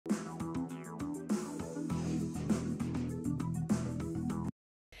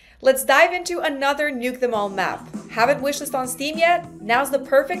Let's dive into another Nuke Them All map. Haven't wishlist on Steam yet? Now's the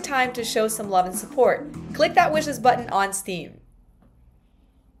perfect time to show some love and support. Click that wishlist button on Steam.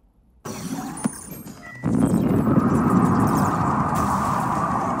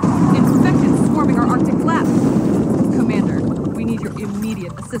 Infected swarming our Arctic lab. Commander, we need your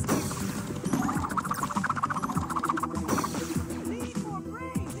immediate assistance.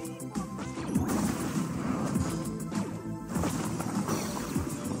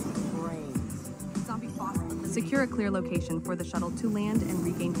 Secure a clear location for the shuttle to land and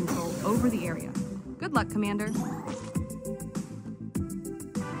regain control over the area. Good luck, Commander.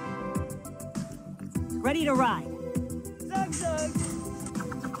 Ready to ride. Zug, zug.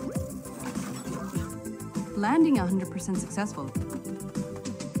 Landing 100% successful.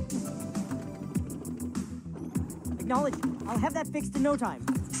 Acknowledge. I'll have that fixed in no time.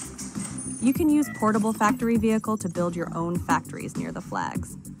 You can use portable factory vehicle to build your own factories near the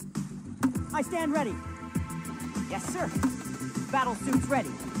flags. I stand ready. Yes, sir. Battle suits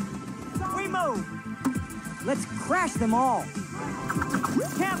ready. We move. Let's crash them all.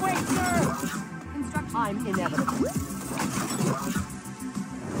 Can't wait, sir. I'm inevitable.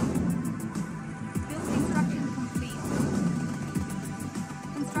 Build instruction complete.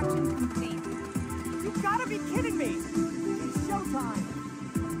 Construction complete. You gotta be kidding me. It's showtime.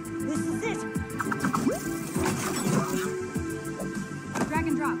 This is it. Drag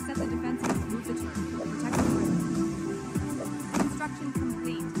and drop. Set the defenses. Move the turret. Protect the perimeter. Construction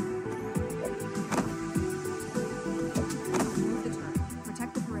complete. Move the turret.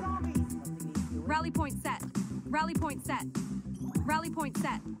 Protect the perimeter. Rally point set. Rally point set. Rally point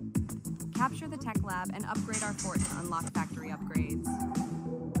set. Capture the tech lab and upgrade our fort to unlock factory upgrades.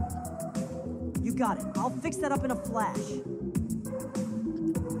 You got it. I'll fix that up in a flash.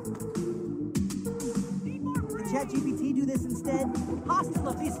 Did ChatGPT do this instead? Hasta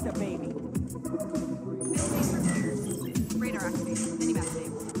la vista, baby. Building repairs. Radar activation. Minimap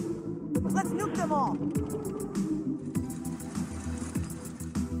stable. Let's nuke them all.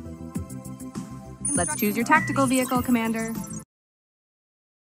 Let's choose your tactical vehicle, Commander.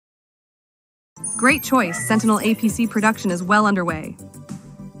 Great choice. Sentinel APC production is well underway.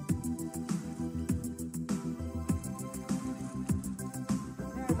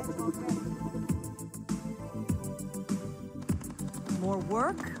 More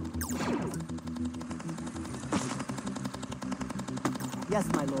work? Yes,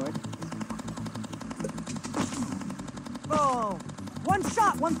 my lord. Oh, one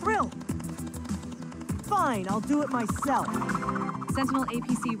shot, one thrill. Fine, I'll do it myself. Sentinel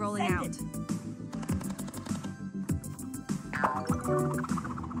APC rolling Send out. it.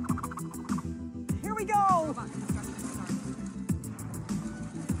 Here we go. Robot construction start.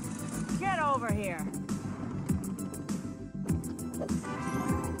 Get over here.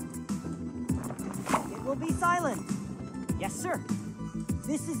 It will be silent. Yes, sir.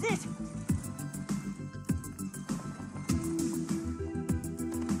 This is it.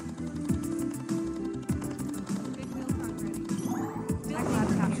 Big wheel truck ready. Tech lab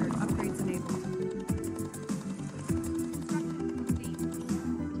captured. Upgrades enabled. Construction complete.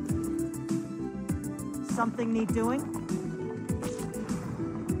 Something need doing?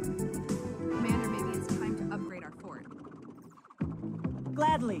 Commander, maybe it's time to upgrade our fort.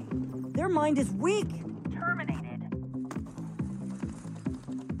 Gladly. Their mind is weak. Terminated.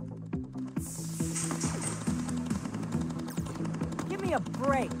 Give me a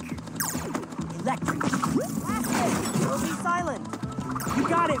break. Electric. Blast it. We'll be silent. You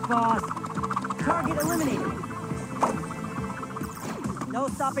got it, boss. Target eliminated. No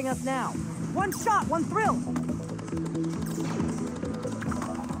stopping us now. One shot, one thrill.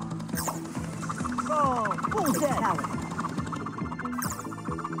 Oh, full dead. Talent.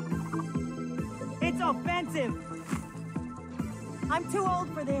 It's offensive. I'm too old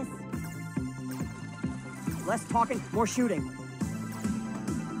for this. Less talking, more shooting.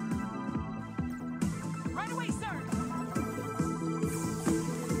 Right away, sir.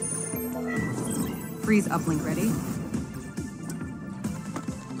 Freeze uplink ready.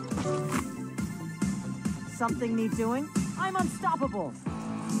 Something need doing? I'm unstoppable.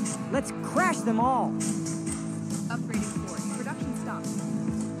 Let's crash them all. Upgrading fort. Production stopped.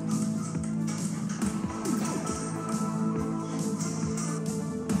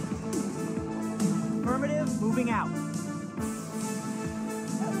 Affirmative, moving out.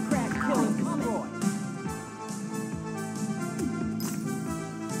 Crash, kill, and destroy.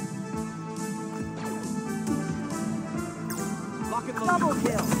 Lock and load. Double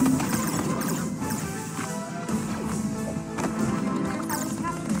kill.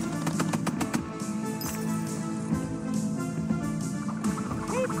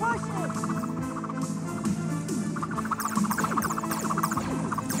 Keep pushing.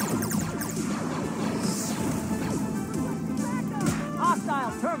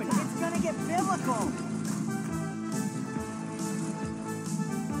 Hostile terminus. It's gonna get biblical.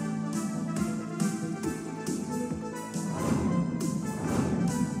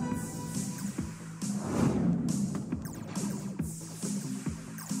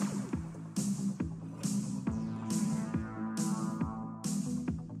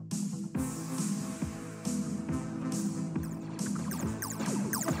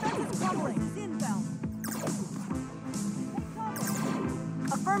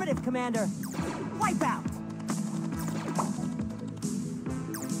 Affirmative, Commander. Wipe out.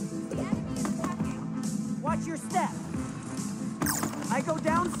 The enemy is attacking. Watch your step. I go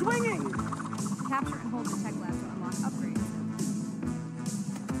down swinging. Capture and hold the tech lab to unlock upgrades.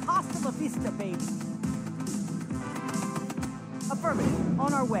 Hasta la vista, baby. Affirmative.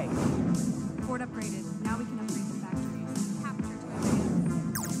 On our way. Port upgraded. Now we can upgrade the factories. Capture to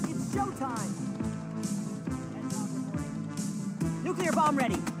advance. It's showtime. Nuclear bomb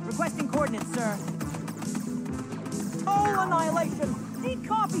ready. Requesting coordinates, sir. Total annihilation. Need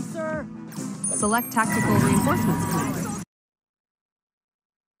copy, sir. Select tactical reinforcements, Commander.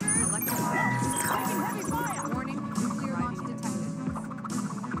 Taking heavy fire. Warning, nuclear launch detected.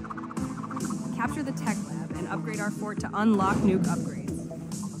 Capture the tech lab and upgrade our fort to unlock nuke upgrades.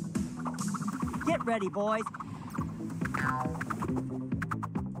 Get ready, boys.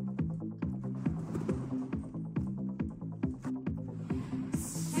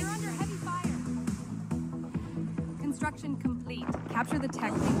 They're under heavy fire. Construction complete. Capture the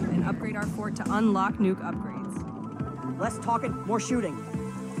tech lab and upgrade our fort to unlock nuke upgrades. Less talking, more shooting.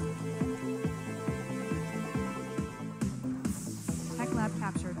 Tech lab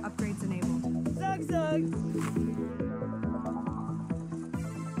captured. Upgrades enabled. Zug zug.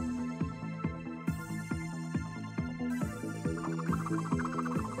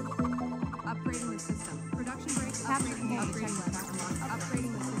 Upgrading the system. Production breaks. Upgrading the tech lab.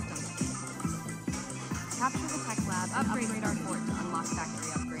 Upgrading the system. Capture the tech lab and upgrade our fort to unlock factory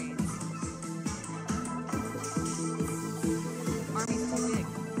upgrades. Army's too big.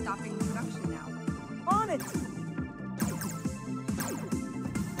 Stopping production now. On it.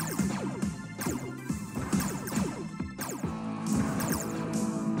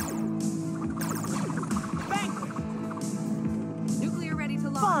 Banquet. Nuclear ready to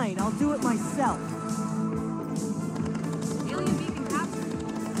launch. Fine, I'll do it myself. Alien beacon captured.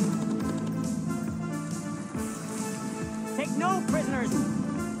 Take no prisoners.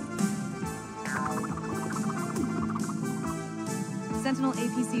 Sentinel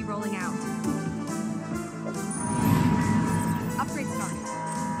APC rolling out. Upgrade started.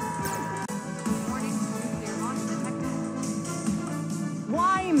 Warning, nuclear launch detected.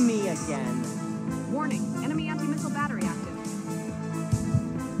 Why me again? Warning, enemy anti-missile battery active.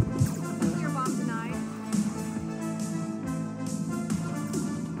 Nuclear bomb denied.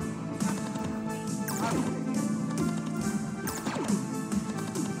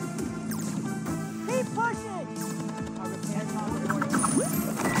 Keep pushing. Our repair tower order.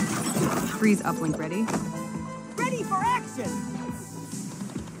 Freeze uplink ready. Ready for action.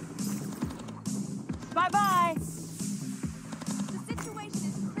 Bye-bye. The situation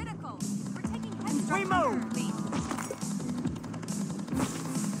is critical. We're taking heavy We move.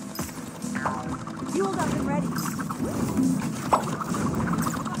 Fueled up and ready.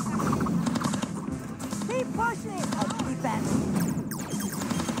 Keep pushing. I'll keep at it.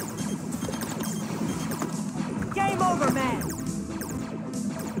 Game over, man.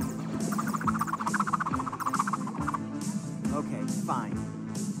 Okay, fine.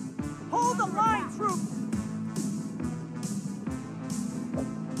 Hold the line, troops.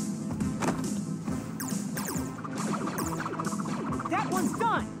 That one's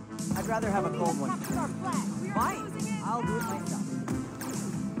done. I'd rather have a cold one. Fine, I'll do it myself.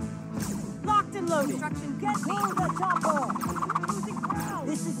 Locked and loaded. Construction Get complete. through the chopper. Losing ground.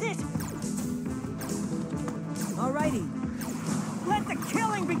 This is it. Alrighty. Let the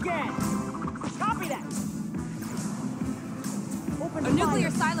killing begin. Copy that. Open A fire.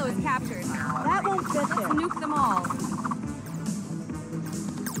 nuclear silo is captured. That won't fit Let's there. nuke them all.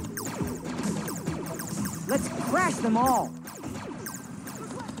 Let's crash them all.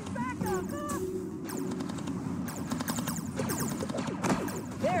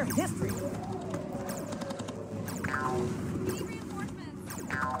 Their history. We need reinforcements.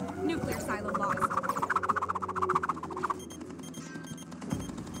 Nuclear silo lost.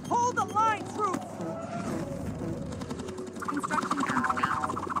 Hold the line, troops. Construction complete.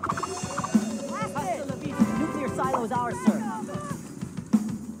 Blast it. Nuclear silo is ours, sir.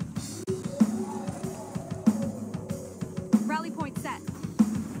 Rally point set.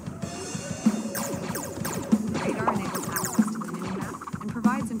 Radar enables access to the mini-map.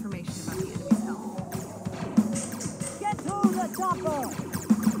 provides information about the enemy's health. Get to the chopper!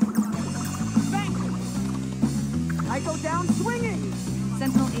 Bang! I go down swinging!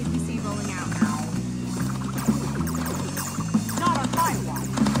 Sentinel APC rolling out. Not on my watch!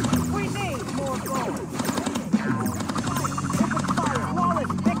 We need more gold! Open fire!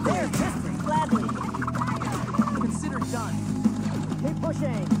 Flawless victory! History! Gladly! Consider done. Keep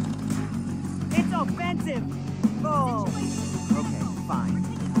pushing! It's offensive! Oh! Okay, fine.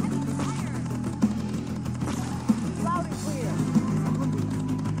 Loud and clear!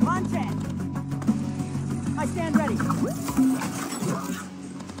 Punch it! I stand ready!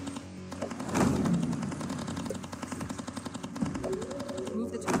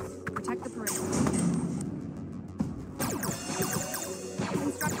 Move the turret. Protect the perimeter.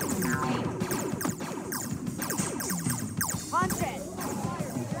 Construction complete. Punch it!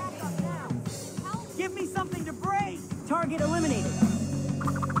 Give me something to break! Target eliminated.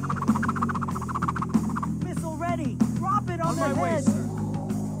 Missile ready. Drop it on their head.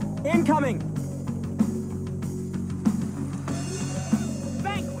 Incoming.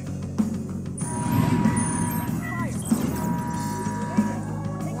 Banquet.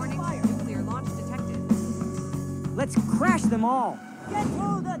 Warning, nuclear launch detected. Let's crash them all. Get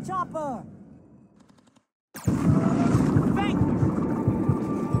to the chopper. Banquet.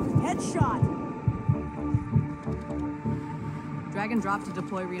 Headshot. Drag and drop to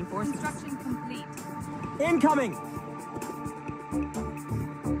deploy reinforcements. Construction complete. Incoming.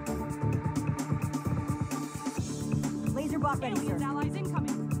 Laser bot ready, sir. Aliens allies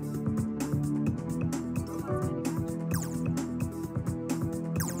incoming.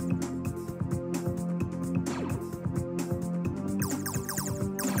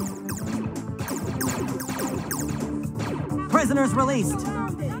 Prisoners released.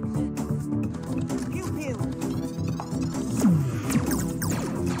 Pew pew.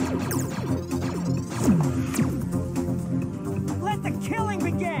 Let the killing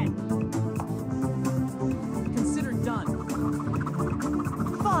begin. Consider done.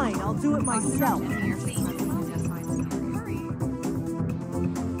 Fine, I'll do it myself. Enemy airspace. Hurry.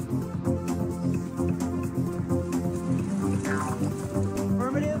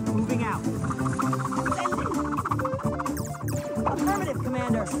 Affirmative, moving out. Sending. Affirmative,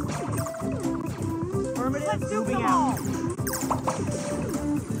 Commander. Affirmative, let's moving out.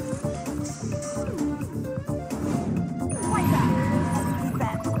 Wipe out. Keep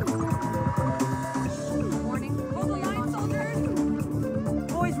that. Warning. Hold the line, soldiers.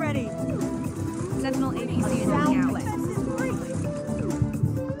 Boys ready. Sentinel APC is Sound rolling out. play.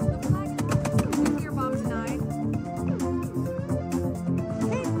 Nuclear bomb denied.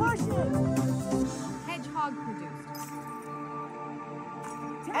 Keep pushing. Hedgehog produced.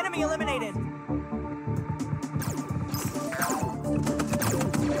 Enemy eliminated.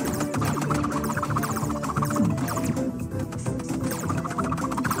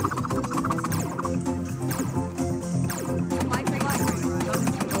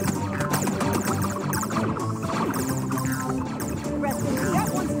 That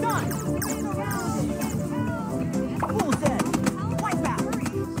one's done. Fool's dead. Wipe out.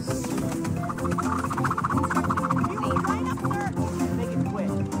 You line up, sir. Make it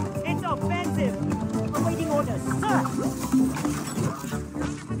quick. It's offensive. Awaiting orders, sir.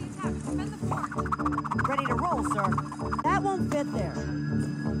 Heavy attack. Defend the fort. Ready to roll, sir. That won't fit there.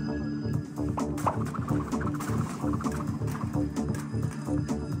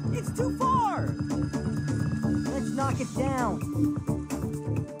 It's too far. Let's knock it down.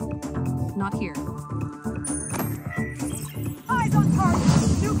 Not here. Eyes on target.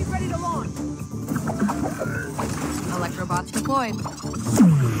 Nuke is ready to launch. Electrobots deployed.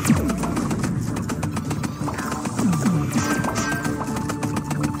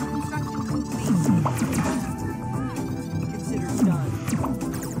 Construction complete. Consider done.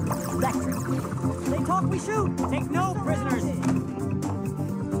 Electric. They talk, we shoot. Take no prisoners.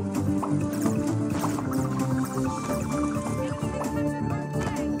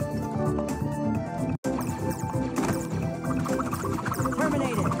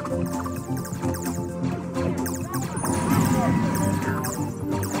 Terminated.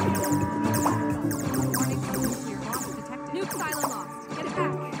 Warning. Nuclear launch detected. Nuke silo lost. Get it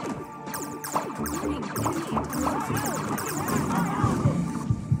back. Warning. Enemy anti-drone system.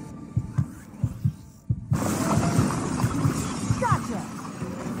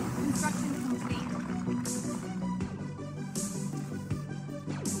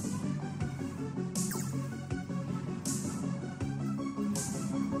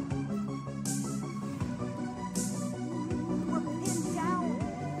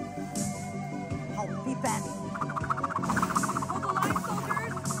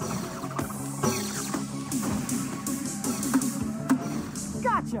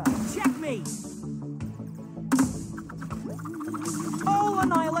 Gotcha! Checkmate! Oh,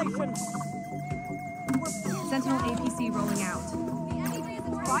 annihilation! Sentinel APC rolling out.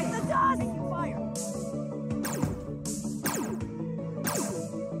 Fight the dust! Fire!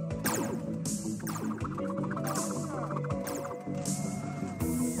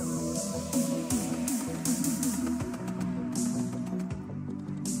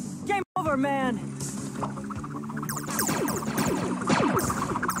 Game over, man!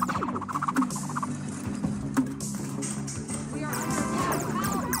 We are under attack.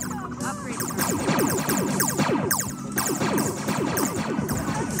 Help! Upgrade.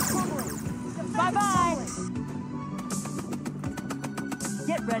 Bye-bye!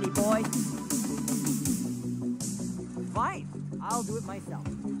 Get ready, boy. Fine, I'll do it myself.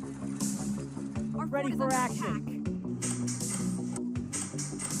 Our Ready fort is for under action. attack.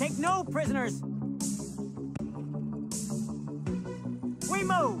 Take no prisoners. We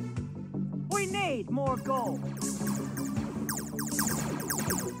move. We need more gold.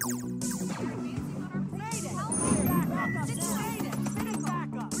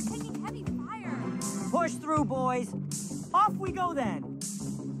 Push through, boys. Off we go then.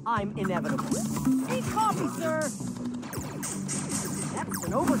 I'm inevitable. Need coffee, sir. That's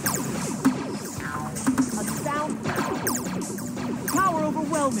an overkill. A sound. Power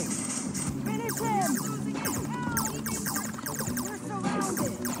overwhelming. Finish him. We're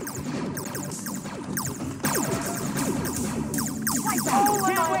surrounded. Oh,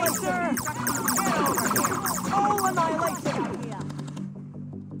 annihilation, sir. Get over here. Oh, annihilation out here.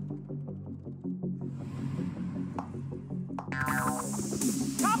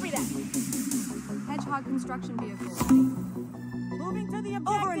 Copy that! Hedgehog construction vehicle. Moving to the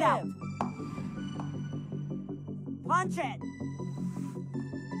objective! Over and out! Punch it!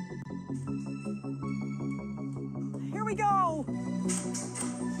 Here we go!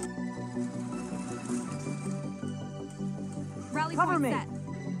 Rally Cover point me. set.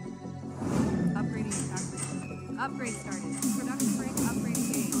 Upgrading attack. Upgrade started. Production break. Upgrade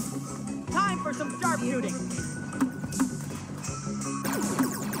engaged. Time for some sharpshooting!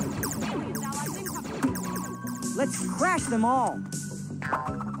 Let's crash them all! The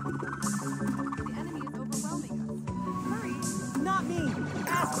enemy is overwhelming us. Hurry! Not me!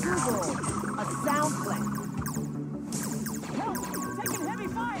 Ask Google! A sound click! Help! Taking heavy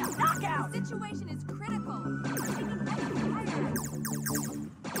fire! Knockout! The situation is critical. We're taking heavy fire.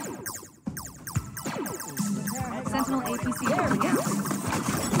 Sentinel APC rolling out.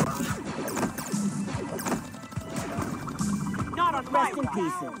 Not on rest in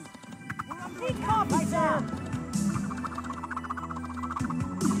pieces! Need coffee, sir!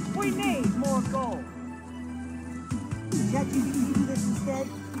 We need more gold! ChatGPT do this instead?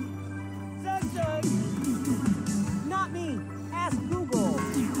 Zug! Not me! Ask Google!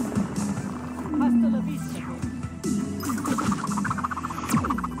 Hasta la vista, baby.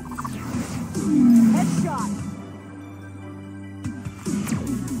 Headshot!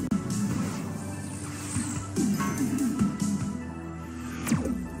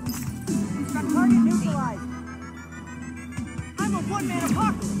 Target neutralized! I'm a one-man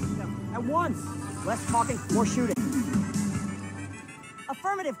apocalypse! At once! Less talking, more shooting.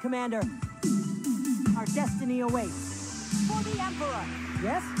 Affirmative, Commander! Our destiny awaits. For the Emperor!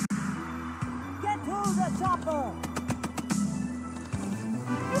 Yes? Get to the chopper!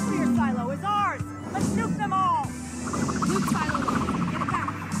 Nuclear silo is ours! Let's nuke them all! Nuke silo locked. Get it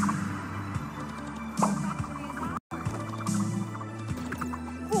back.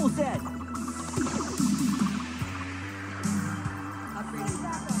 Fool's head!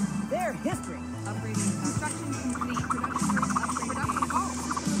 Upgrading. Their history! Upgrading. Construction complete. Production break. Upgrade. Production halt.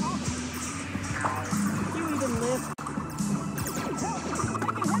 Do you even live? Help!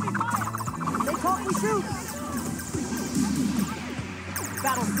 Taking heavy fire! They talk, we shoot!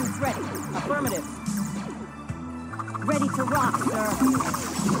 Battle suits ready. Affirmative. Ready to rock, sir.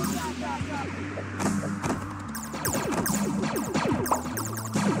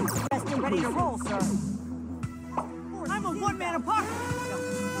 Ready to roll, sir. I'm a one-man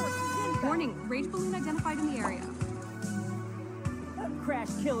apocalypse. Warning. Rage balloon identified in the area. Crash,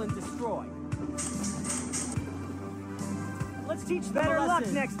 kill, and destroy. Let's teach them better luck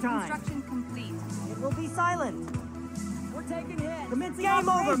next time. Construction complete. It will be silent. We're taking hits. Commencing game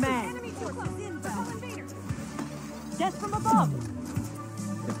over, man. Enemy too close. Triple invaders. Death from above.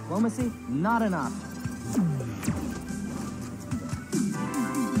 Diplomacy, not an option.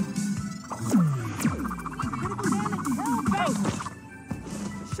 Critical damage. Help!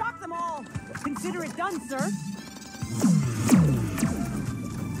 Shock them all. Consider it done, sir.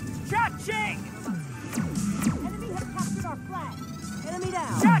 Cha-ching! Enemy has captured our flag. Enemy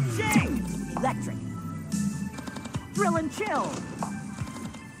down. Cha-ching! Electric. Drill and chill.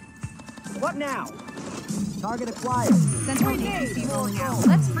 What now? Target acquired. Central agency rolling out.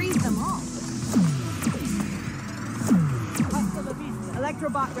 Let's freeze them all. Hasta la vista.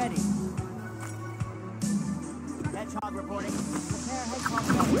 Electrobot ready. Hedgehog reporting. Prepare hedgehog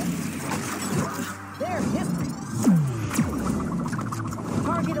ready. There's history.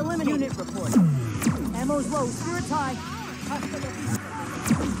 Target eliminated. Unit reporting. Ammo's low. Spirits high. Hasta la vista.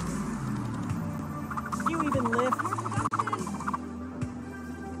 Do you even lift?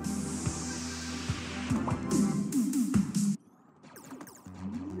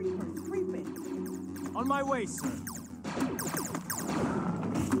 On my way, sir.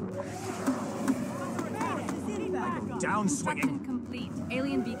 Down swinging. Construction complete.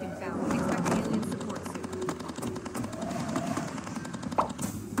 Alien beacon found. Expect alien support soon.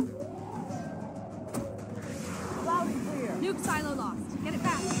 Loud and clear. Nuke silo lost. Get it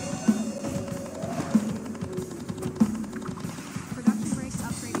back. Production breaks.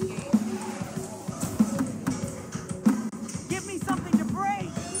 Upgrading gauge. Give me something to break.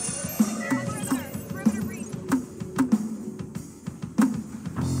 Perimeter breach.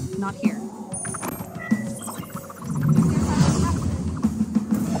 Not here.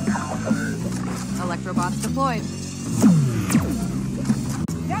 Electrobots deployed.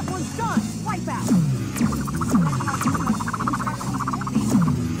 That one's done. Wipe out.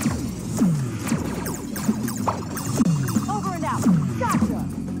 Over and out. Gotcha.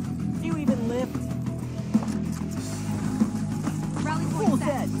 Do you even lift? Rally Full point set.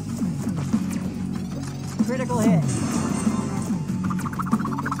 dead. Critical hit.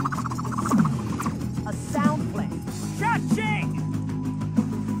 A sound play. Cha-ching!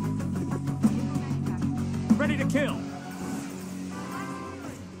 Ready to kill.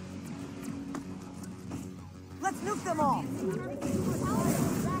 Let's nuke them all.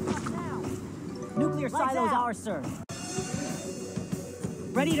 Nuclear silos ours, sir.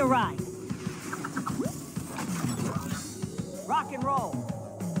 Ready to ride. Rock and roll.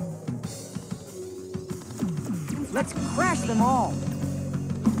 Let's crash them all.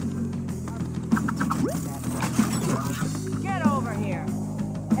 Get over here.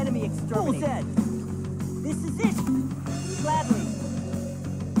 Enemy exterminated. Full dead. This is it. Gladly.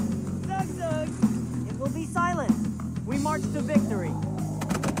 Zug zug. It will be silent. We march to victory.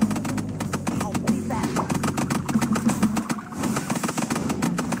 I'll be back.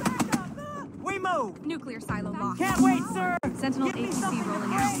 We move. Nuclear silo lost. Can't wait, sir. Sentinel Give me APC something to rolling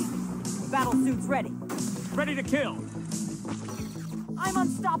break. out. Battle suits ready. Ready to kill. I'm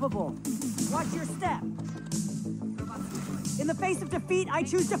unstoppable. Watch your step. In the face of defeat, I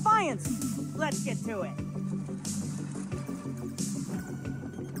choose defiance. Let's get to it.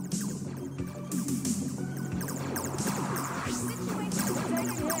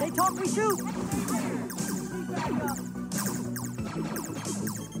 They talk, we shoot.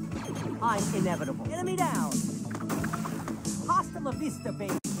 I'm inevitable. Enemy down. Hasta la vista,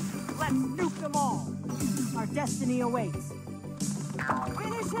 baby. Let's nuke them all. Our destiny awaits.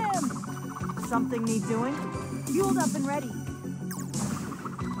 Finish him! Something need doing? Fueled up and ready.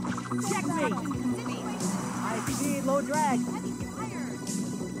 Checkmate! High speed, low drag.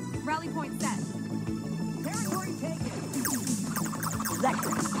 Rally point set. Territory taken.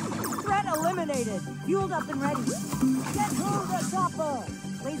 Electric. Threat eliminated. Fueled up and ready. Get to the chopper.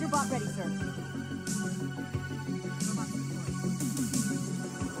 Laser bot ready, sir.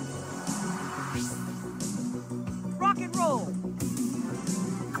 Rock and roll.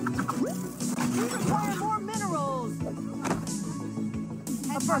 We require more minerals.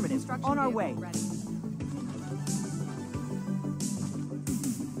 Affirmative. On our way. Ready.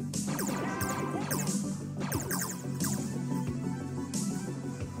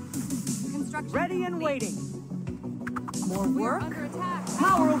 Construction Ready and complete. waiting. More We are work? under attack.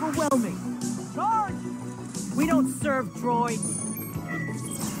 Power overwhelming. Charge! We don't serve droids.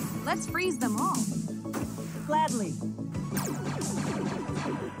 Let's freeze them all. Gladly.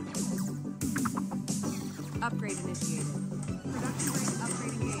 Upgrade initiated. Production rate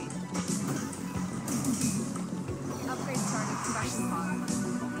upgrading gauge. Upgrade started. Production pause.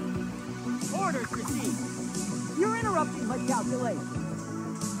 Orders received. You're interrupting my calculation.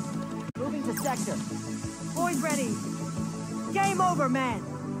 Moving to sector. Boys ready. Game over, man.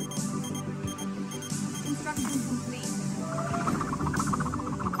 Construction complete.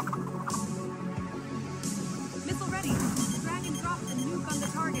 Missile ready. Drag and drop the nuke on the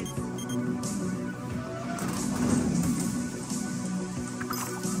target.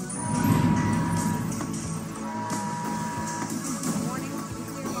 Warning,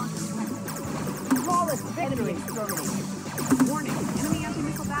 nuclear launch expected. Flawless victory. Exterminated. Warning, enemy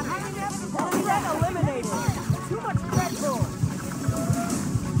anti-missile battery. Enemy deck eliminated. Too much red bull.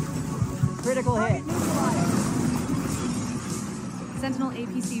 Critical hit. Sentinel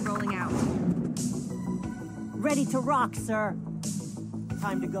APC rolling out. Ready to rock, sir.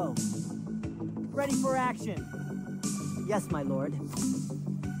 Time to go. Ready for action. Yes, my lord.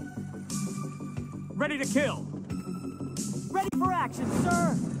 Ready to kill. Ready for action,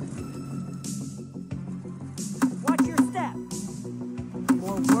 sir. Watch your step.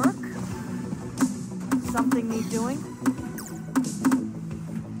 More work? Something need doing?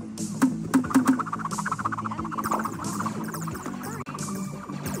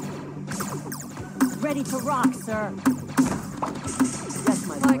 Ready to rock, sir. Yes,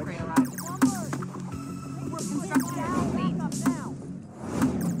 my Flight lord. crate arrived. Construction complete.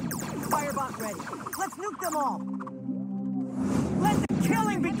 Firebot ready. Let's nuke them all. Let the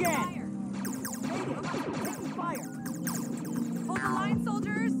killing begin. Taking fire. Hold the line,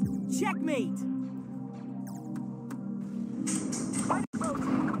 soldiers. Checkmate. Right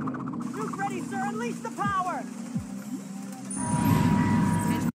approaching. Nuke ready, sir. Unleash the power.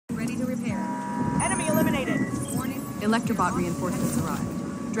 Ready to repair. Enemy eliminated. Warning. Electrobot reinforcements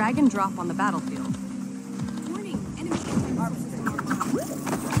arrived. Drag and drop on the battlefield. Warning. Enemy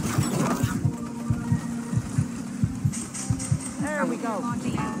There we go.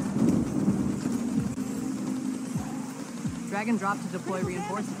 Drag and drop to deploy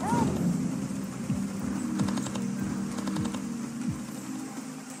reinforcements.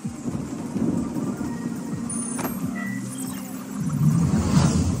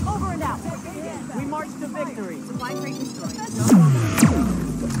 Over and out. We march to victory. Supply crate destroyed.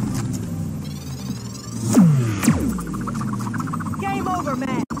 Game over,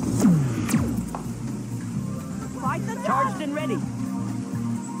 man. Fight the charged and ready.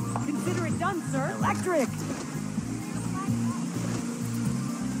 Consider it done, sir. Electric.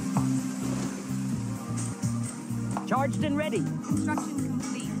 Charged and ready. Construction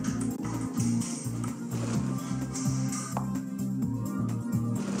complete.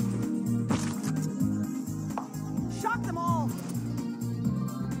 Shock them all.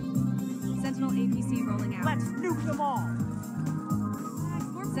 Sentinel APC rolling out. Let's nuke them all.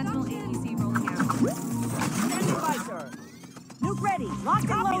 Sentinel APC rolling out. Standing by, sir. Nuke ready. Locked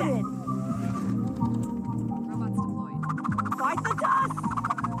and loaded. Robots deployed. Fight the dust.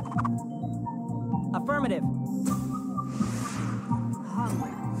 Affirmative.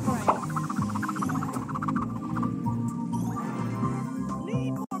 Hungry.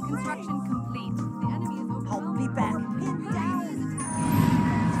 Need more Construction complete. The enemy is I'll overwhelmed. be back. Pin down.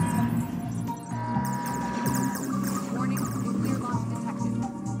 Warning. Nuclear launch detected.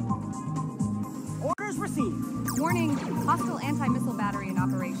 Orders received. Warning. Hostile anti-missile battery in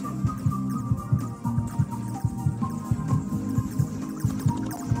operation.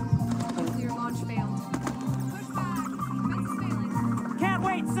 Nuclear launch failed. Push back. Defense is failing. Can't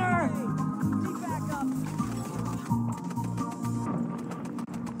wait, sir. Need backup.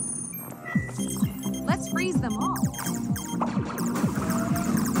 Let's freeze them all.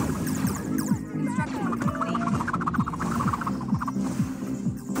 Construction complete.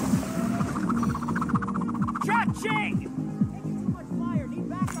 Cha-ching! Taking too much fire. Need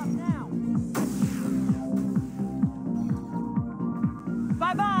backup now.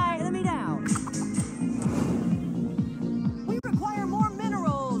 Bye-bye. Enemy down. We require more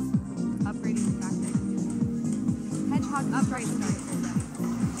minerals. Upgrading the tactic. Hedgehog upgrade started.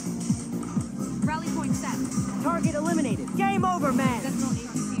 Rally point set. Target eliminated. Game over, man. Sentinel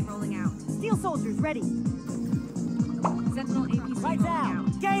APC rolling out. Steel soldiers ready. Sentinel APC Lights rolling out.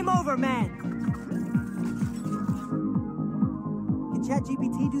 out. Game over, man. Can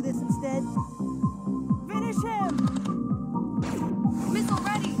ChatGPT do this instead? Finish him. Missile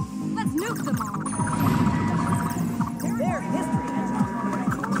ready. Let's nuke them all. Their history has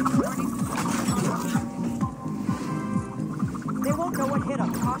They won't know what hit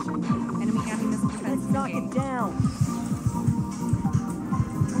them. Caution. Enemy anti-missile defense Let's knock it engaged. down.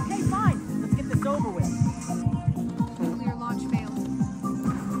 Okay, fine. Let's get this over with. Nuclear launch failed.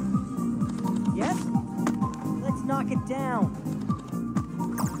 Yes? Let's knock it down.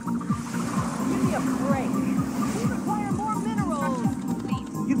 Give me a break. We require more minerals. Construction complete.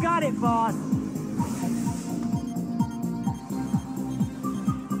 You got it, boss.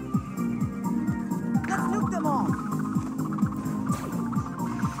 Let's nuke them all.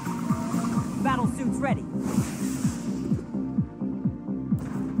 Battle suits ready.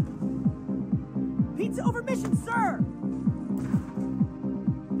 Pizza over mission, sir.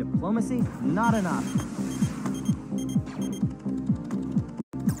 Diplomacy, not an option.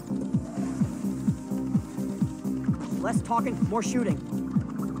 Less talking, more shooting.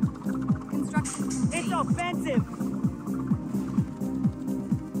 Construction. It's offensive!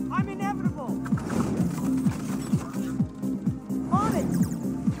 I'm inevitable! On it!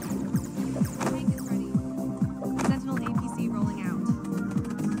 Tank is ready. Sentinel APC rolling out.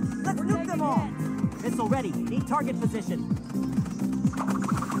 Let's nuke them all! Missile ready. Need target position.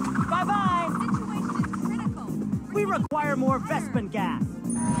 Bye-bye! Situation is critical. We require more Vespin gas.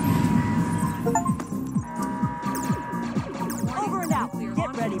 Over and out.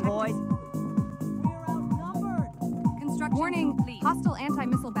 Get ready, boys. We're outnumbered. Construction. Warning. Complete. Hostile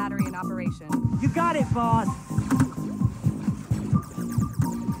anti-missile battery in operation. You got it, boss.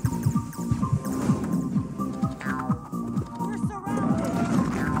 We're surrounded.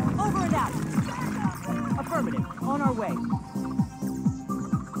 Over and out. Affirmative. On our way.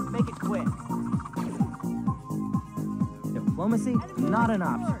 Make it quick. Diplomacy? Not an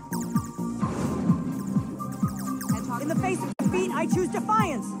option. In the face of defeat, I choose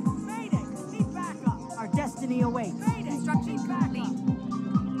defiance. Mayday. Need backup. Our destiny awaits. Mayday. Construction complete.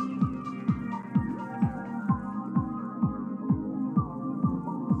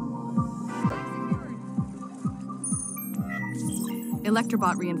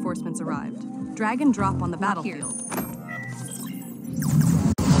 Electrobot reinforcements arrived. Drag and drop on the battlefield.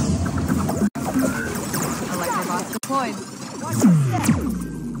 Electrobots deployed. Watch your step.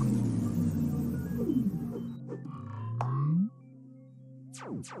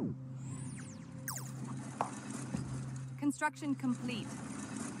 Construction complete.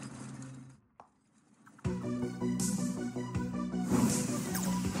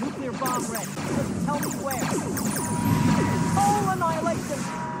 Nuclear bomb ready. Just tell me where. Whole annihilation.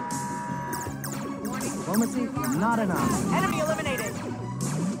 Diplomacy? Not an option. Enemy eliminated.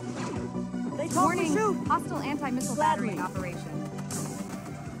 They told me Warning. shoot. Hostile anti-missile battery in operation.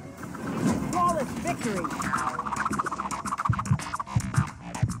 Flawless victory.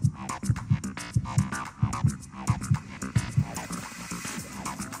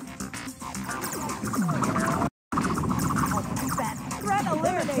 That threat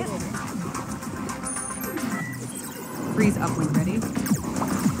eliminated. Freeze uplink ready.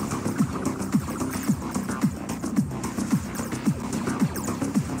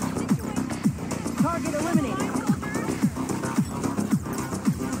 Target eliminated.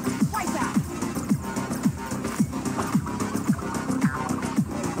 Wipe out.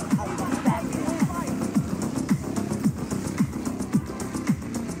 That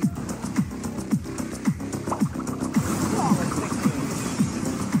flawless victory.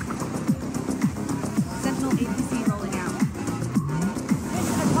 Sentinel APC rolling out.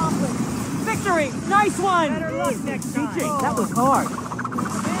 Mission accomplished. Victory! Nice one! Better luck next time. That was hard.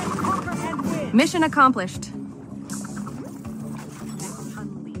 Command, conquer, and win. Mission accomplished.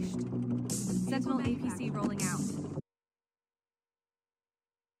 Unleashed. Sentinel APC rolling out.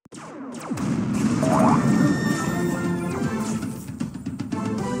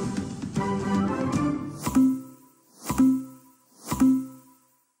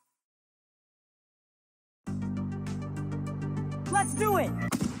 Let's do it!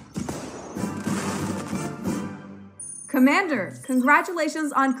 Commander,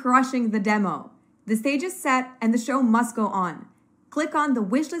 congratulations on crushing the demo. The stage is set and the show must go on. Click on the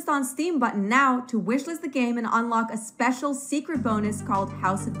Wishlist on Steam button now to wishlist the game and unlock a special secret bonus called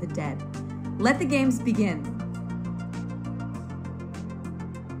House of the Dead. Let the games begin.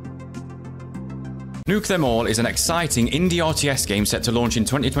 Nuke Them All is an exciting indie RTS game set to launch in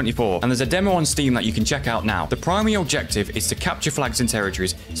 2024, and there's a demo on Steam that you can check out now. The primary objective is to capture flags and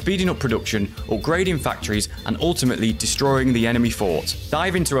territories, speeding up production, upgrading factories, and ultimately destroying the enemy fort.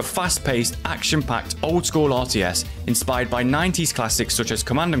 Dive into a fast-paced, action-packed, old-school RTS inspired by 90s classics such as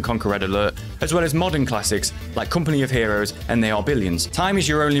Command & Conquer Red Alert, as well as modern classics like Company of Heroes and They Are Billions. Time is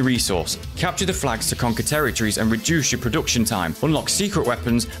your only resource. Capture the flags to conquer territories and reduce your production time. Unlock secret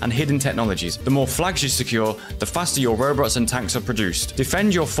weapons and hidden technologies. The more flags you secure, the faster your robots and tanks are produced.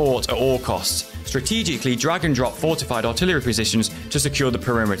 Defend your fort at all costs. Strategically drag and drop fortified artillery positions to secure the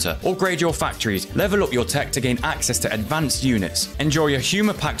perimeter. Upgrade your factories. Level up your tech to gain access to advanced units. Enjoy a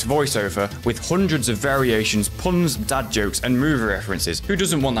humor-packed voiceover with hundreds of variations, puns, dad jokes, and movie references. Who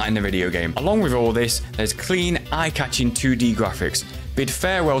doesn't want that in a video game? Along with all this, there's clean, eye-catching 2D graphics. Bid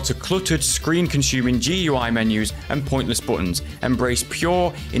farewell to cluttered, screen-consuming GUI menus and pointless buttons. Embrace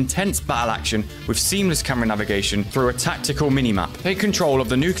pure, intense battle action with seamless camera navigation through a tactical minimap. Take control of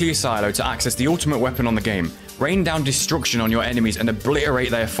the nuclear silo to access the ultimate weapon on the game. Rain down destruction on your enemies and obliterate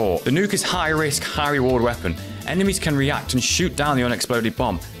their fort. The nuke is high-risk, high-reward weapon. enemies can react and shoot down the unexploded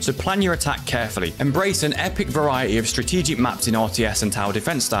bomb, so plan your attack carefully. Embrace an epic variety of strategic maps in RTS and tower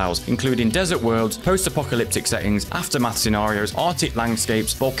defense styles, including desert worlds, post-apocalyptic settings, aftermath scenarios, Arctic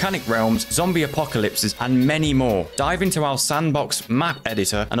landscapes, volcanic realms, zombie apocalypses, and many more. Dive into our Sandbox map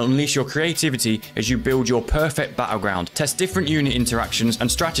editor and unleash your creativity as you build your perfect battleground. Test different unit interactions and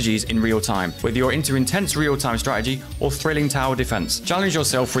strategies in real time, whether you're into intense real-time strategy or thrilling tower defense. Challenge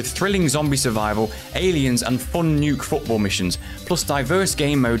yourself with thrilling zombie survival, aliens, and fun nuke football missions, plus diverse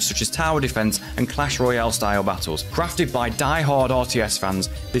game modes such as tower defense and Clash Royale style battles. Crafted by die-hard RTS fans,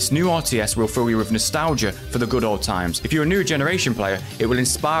 this new RTS will fill you with nostalgia for the good old times. If you're a new generation player, it will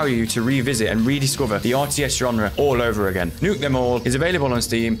inspire you to revisit and rediscover the RTS genre all over again. Nuke Them All is available on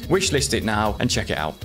Steam, wishlist it now and check it out.